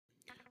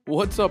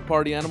What's up,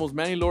 party animals?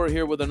 Manny Laura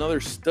here with another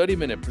study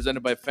minute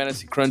presented by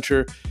Fantasy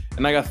Cruncher,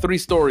 and I got three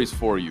stories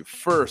for you.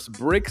 First,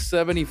 Brick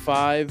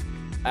 75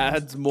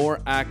 adds more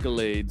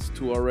accolades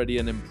to already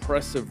an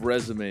impressive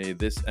resume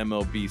this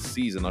MLB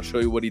season. I'll show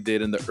you what he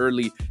did in the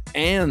early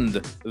and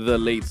the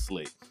late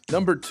slate.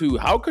 Number two,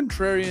 how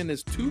contrarian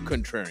is too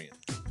contrarian?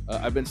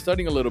 I've been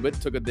studying a little bit,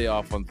 took a day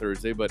off on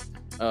Thursday, but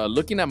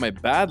looking at my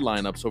bad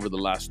lineups over the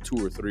last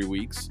 2 or 3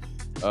 weeks,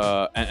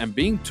 and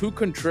being too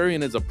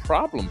contrarian is a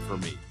problem for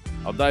me.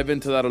 I'll dive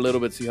into that a little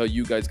bit, see how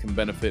you guys can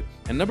benefit.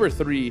 And number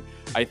three,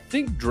 I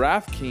think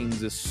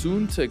DraftKings is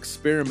soon to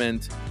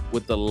experiment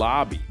with the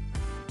lobby.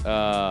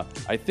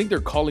 I think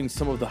they're calling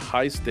some of the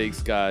high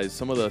stakes guys,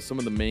 some of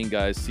the main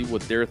guys, see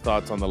what their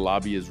thoughts on the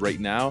lobby is right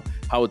now,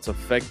 how it's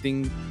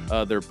affecting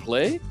their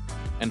play,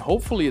 and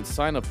hopefully it's a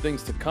sign of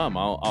things to come.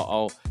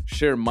 I'll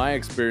share my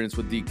experience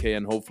with DK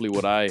and hopefully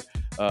what I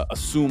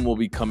assume will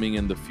be coming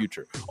in the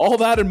future. All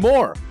that and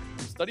more.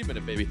 Study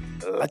minute, baby.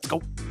 Let's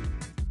go.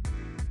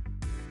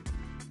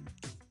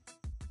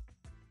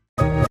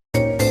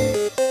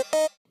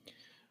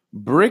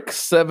 Brick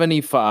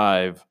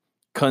 75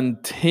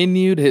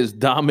 continued his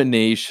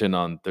domination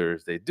on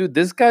Thursday. Dude,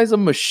 this guy's a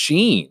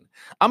machine.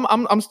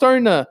 I'm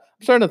starting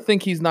to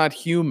think he's not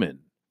human.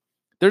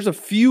 There's a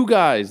few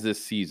guys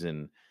this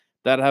season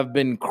that have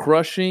been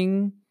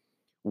crushing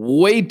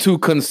way too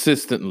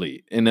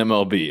consistently in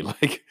MLB.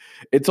 Like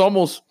it's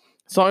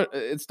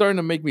starting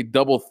to make me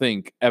double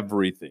think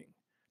everything.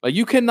 Like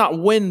you cannot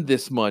win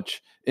this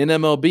much in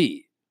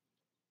MLB.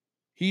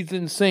 He's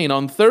insane.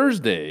 On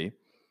Thursday,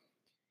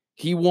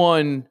 he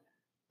won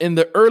in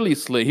the early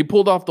slate. He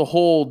pulled off the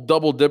whole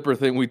double dipper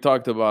thing we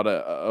talked about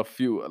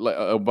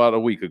about a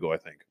week ago, I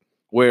think,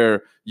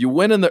 where you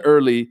win in the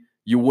early,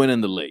 you win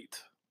in the late.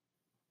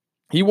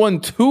 He won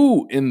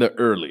 2 in the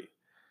early.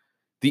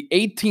 The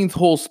 18th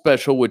hole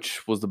special,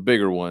 which was the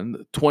bigger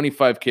one,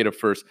 25K to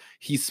first,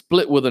 he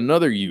split with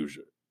another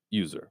user.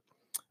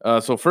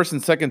 So first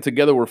and second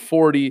together were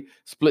 40,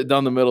 split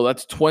down the middle.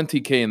 That's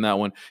 20K in that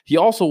one. He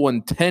also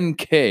won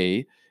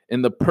 10K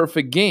in the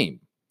perfect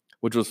game,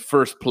 which was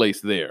first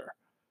place there.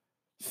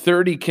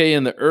 30K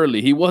in the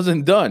early. He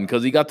wasn't done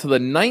because he got to the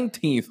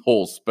 19th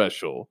hole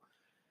special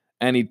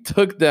and he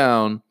took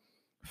down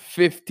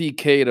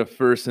 50K to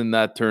first in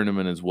that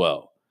tournament as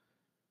well.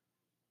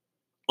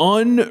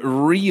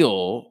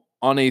 Unreal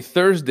on a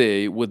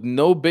Thursday with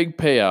no big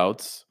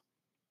payouts,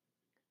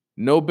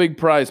 no big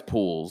prize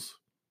pools.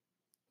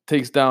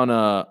 Takes down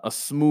a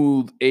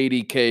smooth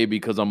 80K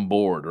because I'm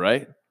bored,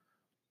 right?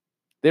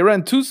 They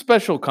ran 2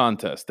 special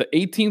contests, the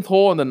 18th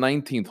hole and the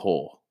 19th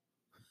hole.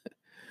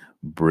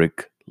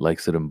 Brick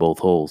likes it in both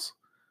holes.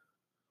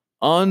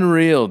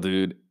 Unreal,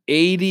 dude.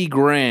 80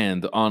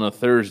 grand on a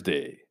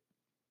Thursday.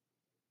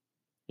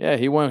 Yeah,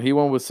 he went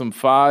with some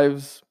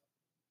 5s.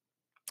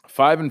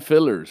 5 and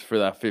fillers for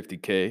that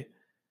 50K.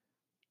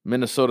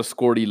 Minnesota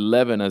scored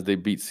 11 as they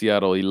beat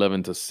Seattle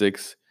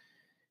 11-6.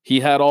 He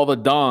had all the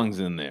dongs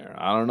in there.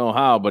 I don't know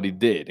how, but he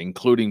did,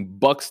 including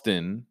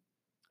Buxton,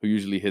 who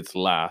usually hits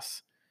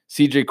last,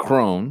 CJ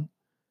Cron,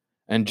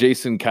 and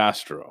Jason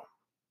Castro.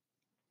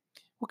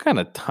 What kind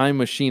of time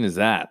machine is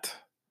that?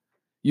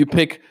 You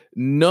pick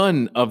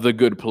none of the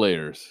good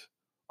players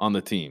on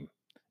the team.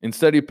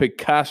 Instead, you pick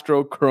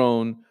Castro,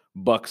 Cron,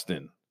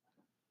 Buxton.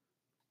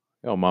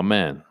 Oh, my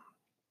man.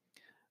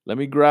 Let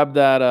me grab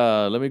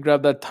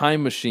that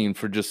time machine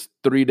for just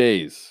 3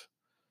 days.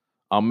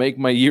 I'll make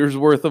my year's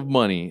worth of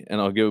money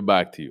and I'll give it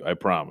back to you. I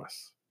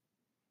promise.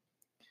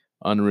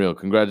 Unreal.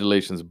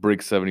 Congratulations,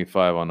 Brick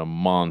 75 on a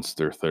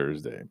monster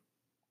Thursday.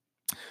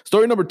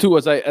 Story number 2,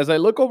 as I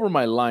look over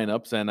my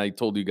lineups, and I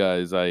told you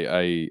guys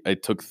I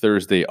took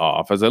Thursday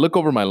off. As I look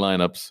over my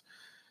lineups,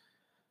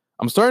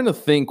 I'm starting to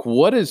think,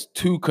 what is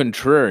too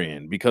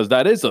contrarian? Because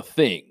that is a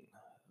thing.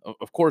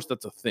 Of course,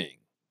 that's a thing.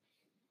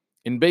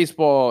 In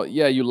baseball,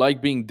 yeah, you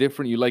like being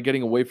different. You like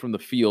getting away from the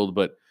field,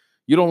 but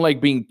you don't like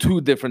being too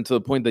different to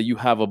the point that you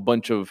have a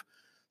bunch of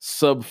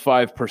sub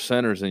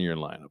 5%ers in your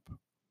lineup.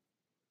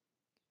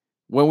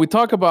 When we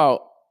talk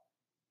about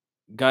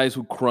guys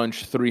who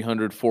crunch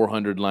 300,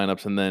 400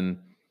 lineups and then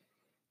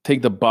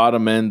take the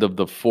bottom end of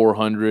the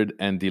 400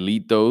 and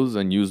delete those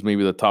and use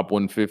maybe the top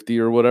 150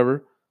 or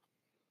whatever,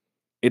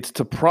 it's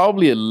to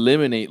probably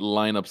eliminate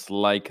lineups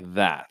like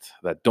that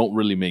don't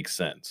really make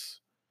sense.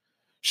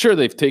 Sure,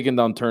 they've taken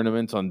down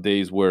tournaments on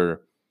days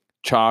where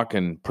chalk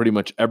and pretty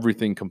much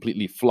everything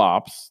completely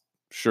flops,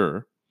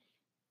 sure.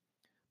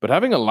 But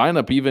having a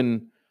lineup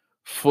even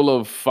full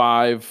of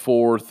 5,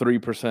 4,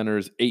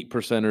 3%ers,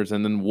 8%ers,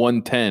 and then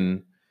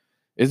 110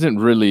 isn't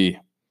really,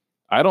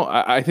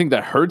 I think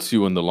that hurts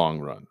you in the long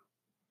run.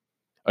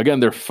 Again,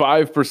 they're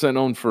 5%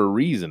 owned for a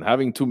reason.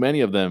 Having too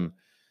many of them,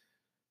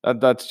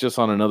 that's just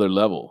on another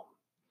level.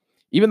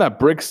 Even that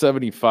Brick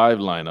 75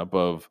 lineup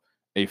of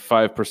a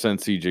 5%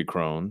 CJ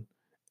Cron,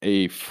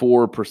 a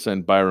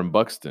 4% Byron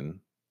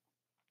Buxton,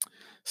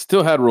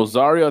 still had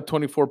Rosario at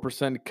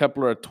 24%,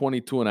 Kepler at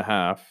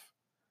 22.5%,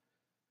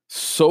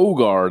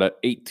 Sogard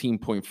at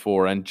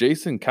 18.4%, and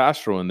Jason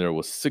Castro in there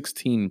was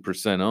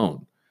 16%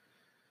 owned.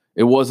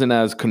 It wasn't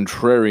as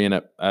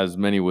contrarian as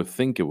many would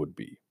think it would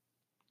be.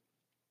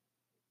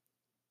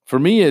 For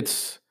me,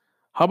 it's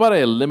how about I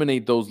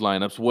eliminate those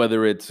lineups,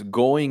 whether it's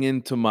going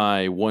into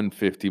my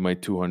 150, my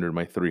 200,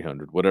 my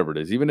 300, whatever it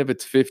is, even if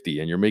it's 50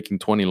 and you're making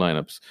 20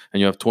 lineups and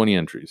you have 20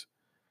 entries,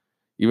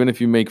 even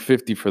if you make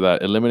 50 for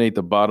that, eliminate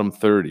the bottom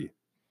 30.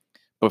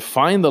 But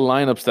find the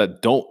lineups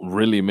that don't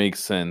really make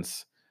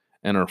sense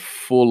and are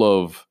full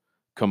of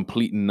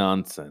complete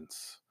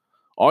nonsense.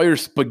 All your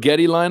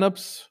spaghetti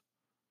lineups,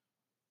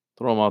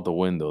 throw them out the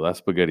window. That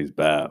spaghetti's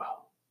bad.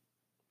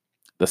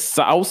 The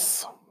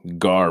sauce,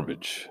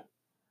 garbage.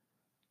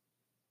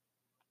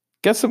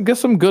 Get some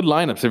good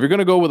lineups. If you're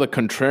gonna go with a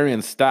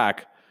contrarian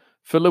stack,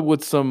 fill it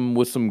with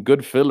some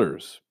good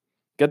fillers.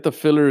 Get the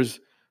fillers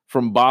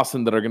from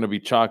Boston that are gonna be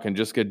chalk and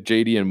just get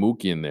JD and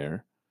Mookie in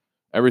there.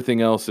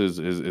 Everything else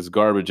is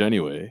garbage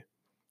anyway.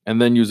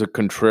 And then use a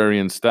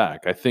contrarian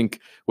stack. I think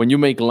when you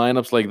make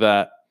lineups like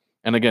that,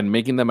 and again,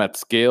 making them at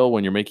scale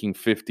when you're making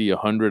 50,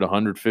 100,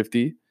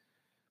 150,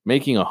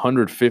 making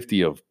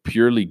 150 of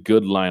purely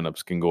good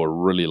lineups can go a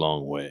really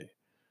long way.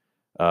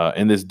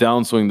 In this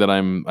downswing that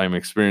I'm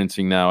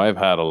experiencing now, I've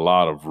had a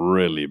lot of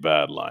really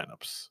bad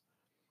lineups.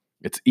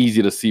 It's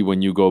easy to see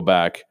when you go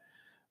back,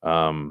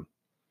 not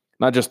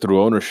just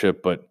through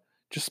ownership, but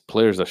just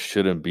players that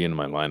shouldn't be in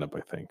my lineup,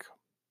 I think.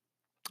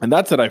 And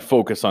that's that I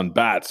focus on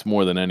bats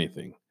more than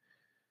anything.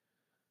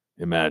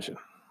 Imagine.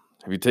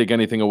 If you take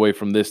anything away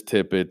from this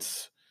tip,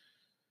 it's,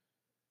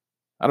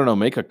 I don't know,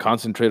 make a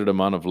concentrated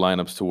amount of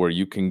lineups to where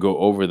you can go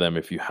over them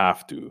if you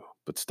have to,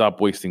 but stop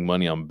wasting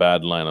money on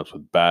bad lineups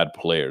with bad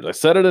players. I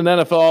said it in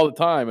NFL all the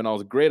time, and I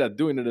was great at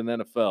doing it in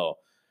NFL.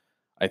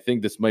 I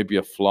think this might be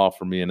a flaw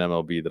for me in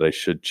MLB that I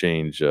should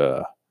change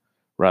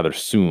rather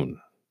soon.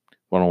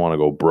 I don't want to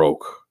go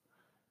broke.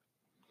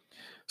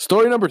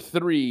 Story number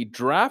 3,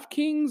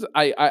 DraftKings.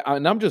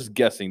 And I'm just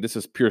guessing. This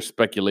is pure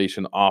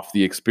speculation off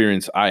the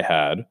experience I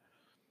had.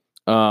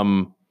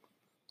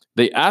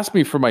 They asked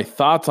me for my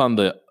thoughts on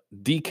the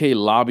DK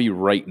lobby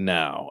right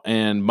now,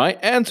 and my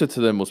answer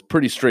to them was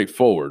pretty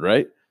straightforward.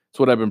 Right, it's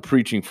what I've been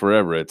preaching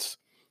forever. It's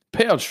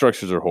payout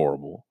structures are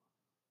horrible,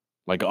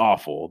 like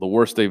awful, the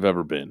worst they've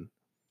ever been.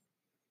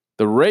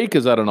 The rake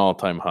is at an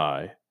all-time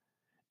high,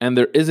 and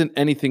there isn't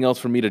anything else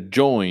for me to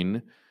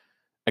join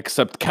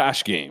except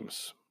cash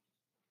games,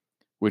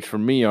 which for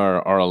me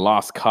are a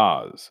lost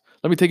cause.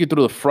 Let me take you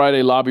through the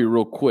Friday lobby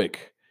real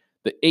quick.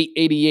 The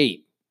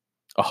 888,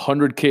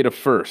 100K to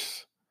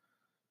first.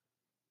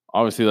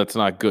 Obviously, that's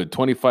not good.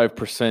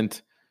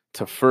 25%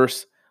 to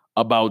first,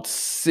 about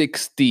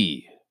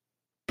 60%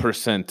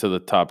 to the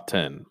top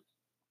 10.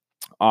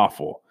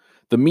 Awful.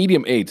 The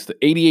medium eights, the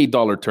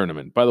 $88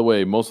 tournament. By the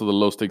way, most of the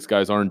low stakes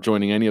guys aren't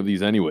joining any of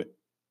these anyway.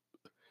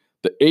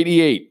 The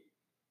 88,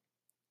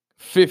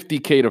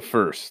 50K to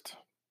first.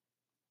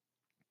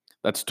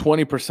 That's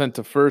 20%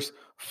 to first,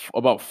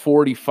 about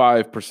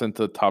 45%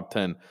 to the top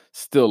 10.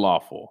 Still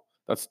awful.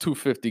 That's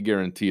 $250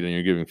 guaranteed, and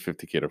you're giving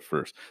 50K to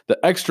first. The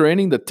extra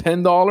inning, the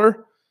 $10,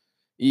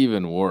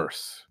 even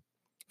worse.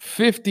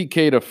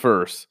 50K to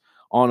first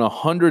on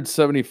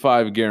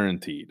 175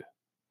 guaranteed.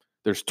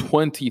 There's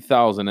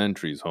 20,000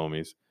 entries,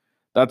 homies.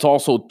 That's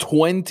also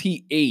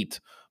 28.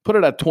 Put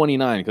it at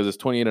 29 because it's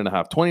 28 and a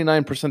half.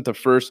 29% to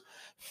first,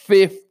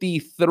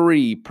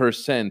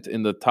 53%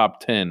 in the top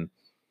 10.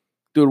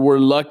 Dude, we're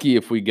lucky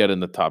if we get in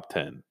the top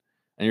 10.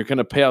 And you're going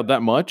to pay out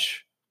that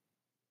much?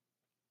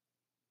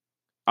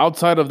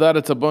 Outside of that,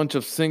 it's a bunch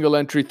of single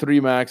entry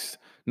 3 max.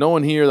 No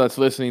one here that's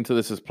listening to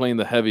this is playing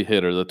the heavy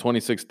hitter, the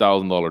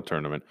 $26,000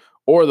 tournament,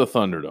 or the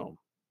Thunderdome,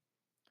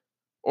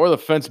 or the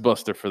Fence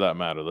Buster for that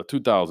matter, the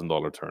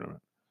 $2,000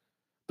 tournament.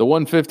 The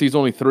 150 is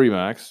only 3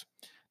 max.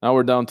 Now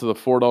we're down to the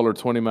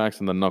 $4.20 max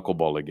and the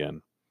knuckleball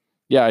again.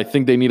 Yeah, I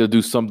think they need to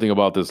do something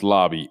about this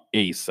lobby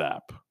ASAP.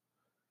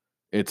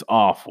 It's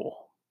awful.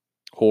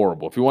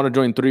 Horrible. If you want to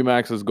join 3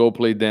 maxes, go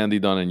play Dandy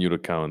Dunn and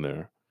Utica in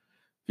there.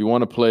 If you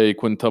want to play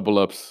quintuple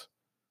ups,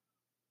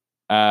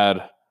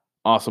 add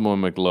Osimo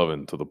and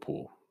McLovin to the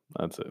pool.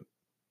 That's it.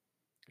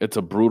 It's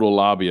a brutal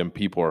lobby and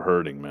people are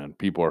hurting, man.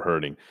 People are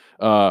hurting.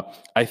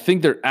 I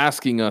think they're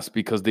asking us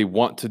because they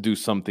want to do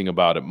something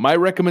about it. My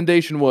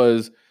recommendation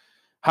was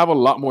have a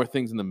lot more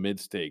things in the mid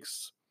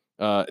stakes.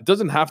 It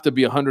doesn't have to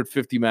be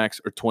 150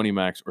 max or 20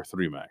 max or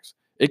 3 max.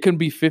 It can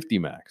be 50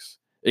 max.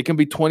 It can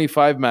be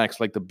 25 max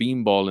like the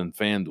Beanball in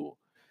FanDuel.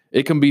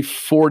 It can be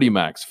 40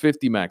 max,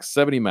 50 max,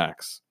 70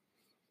 max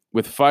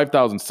with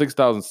 5,000,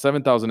 6,000,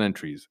 7,000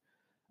 entries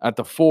at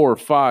the $4,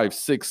 $5,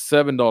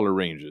 $6, $7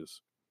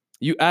 ranges.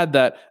 You add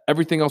that,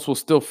 everything else will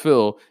still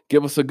fill,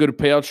 give us a good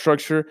payout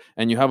structure,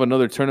 and you have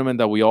another tournament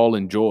that we all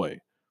enjoy.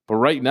 But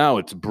right now,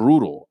 it's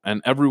brutal,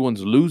 and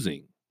everyone's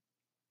losing.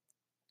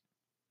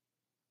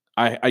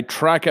 I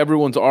track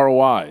everyone's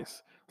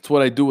ROIs. That's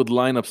what I do with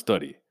lineup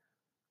study.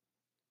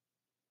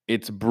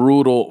 It's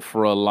brutal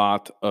for a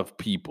lot of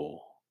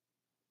people.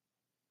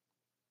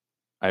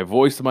 I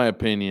voiced my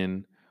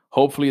opinion.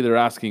 Hopefully, they're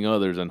asking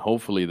others, and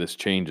hopefully this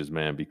changes,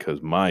 man,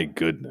 because my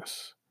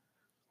goodness.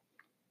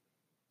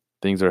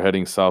 Things are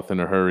heading south in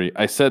a hurry.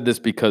 I said this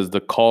because the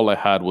call I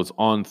had was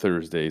on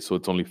Thursday, so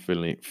it's only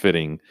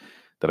fitting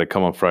that I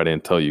come on Friday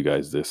and tell you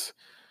guys this.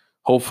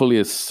 Hopefully,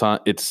 it's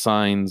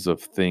signs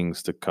of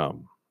things to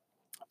come.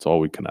 That's all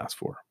we can ask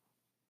for.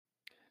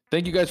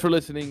 Thank you guys for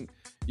listening.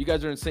 You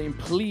guys are insane.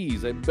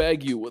 Please, I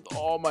beg you with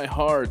all my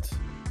heart,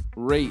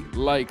 rate,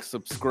 like,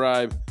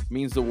 subscribe.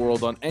 Means the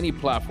world on any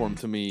platform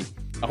to me.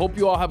 I hope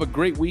you all have a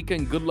great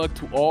weekend. Good luck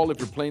to all if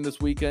you're playing this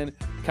weekend.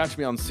 Catch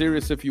me on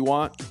Sirius if you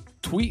want.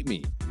 Tweet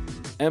me,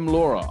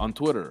 MLaura on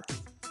Twitter.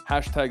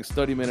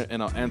 #StudyMinute,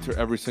 and I'll answer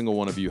every single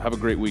one of you. Have a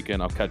great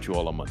weekend. I'll catch you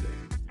all on Monday.